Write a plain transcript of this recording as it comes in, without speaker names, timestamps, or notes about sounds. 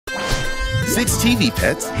6 TV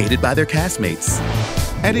pets hated by their castmates.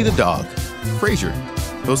 Eddie the dog. Frasier.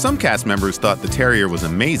 Though some cast members thought the terrier was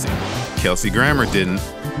amazing, Kelsey Grammer didn't,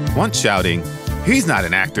 once shouting, "He's not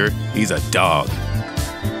an actor, he's a dog."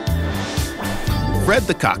 Fred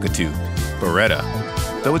the cockatoo. Beretta.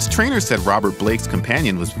 Though its trainer said Robert Blake's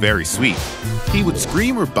companion was very sweet, he would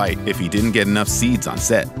scream or bite if he didn't get enough seeds on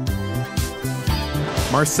set.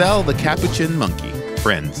 Marcel the capuchin monkey.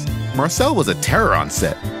 Friends. Marcel was a terror on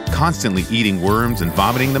set, constantly eating worms and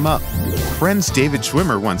vomiting them up. Friends' David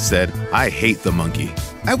Schwimmer once said, "I hate the monkey.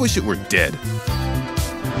 I wish it were dead."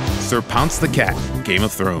 Sir Pounce the cat. Game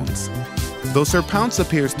of Thrones. Though Sir Pounce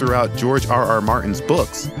appears throughout George R.R. Martin's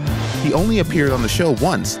books, he only appeared on the show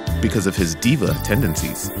once because of his diva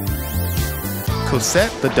tendencies.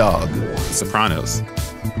 Cosette the dog. The Sopranos.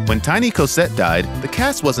 When Tiny Cosette died, the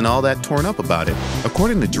cast wasn't all that torn up about it.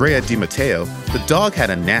 According to Drea Di Matteo, the dog had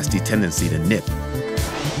a nasty tendency to nip.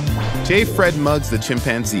 J. Fred Muggs the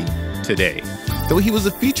chimpanzee. Today. Though he was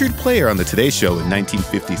a featured player on the Today Show in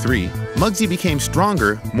 1953, Muggsy became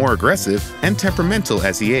stronger, more aggressive, and temperamental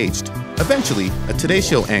as he aged. Eventually, a Today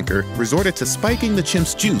Show anchor resorted to spiking the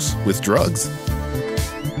chimp's juice with drugs.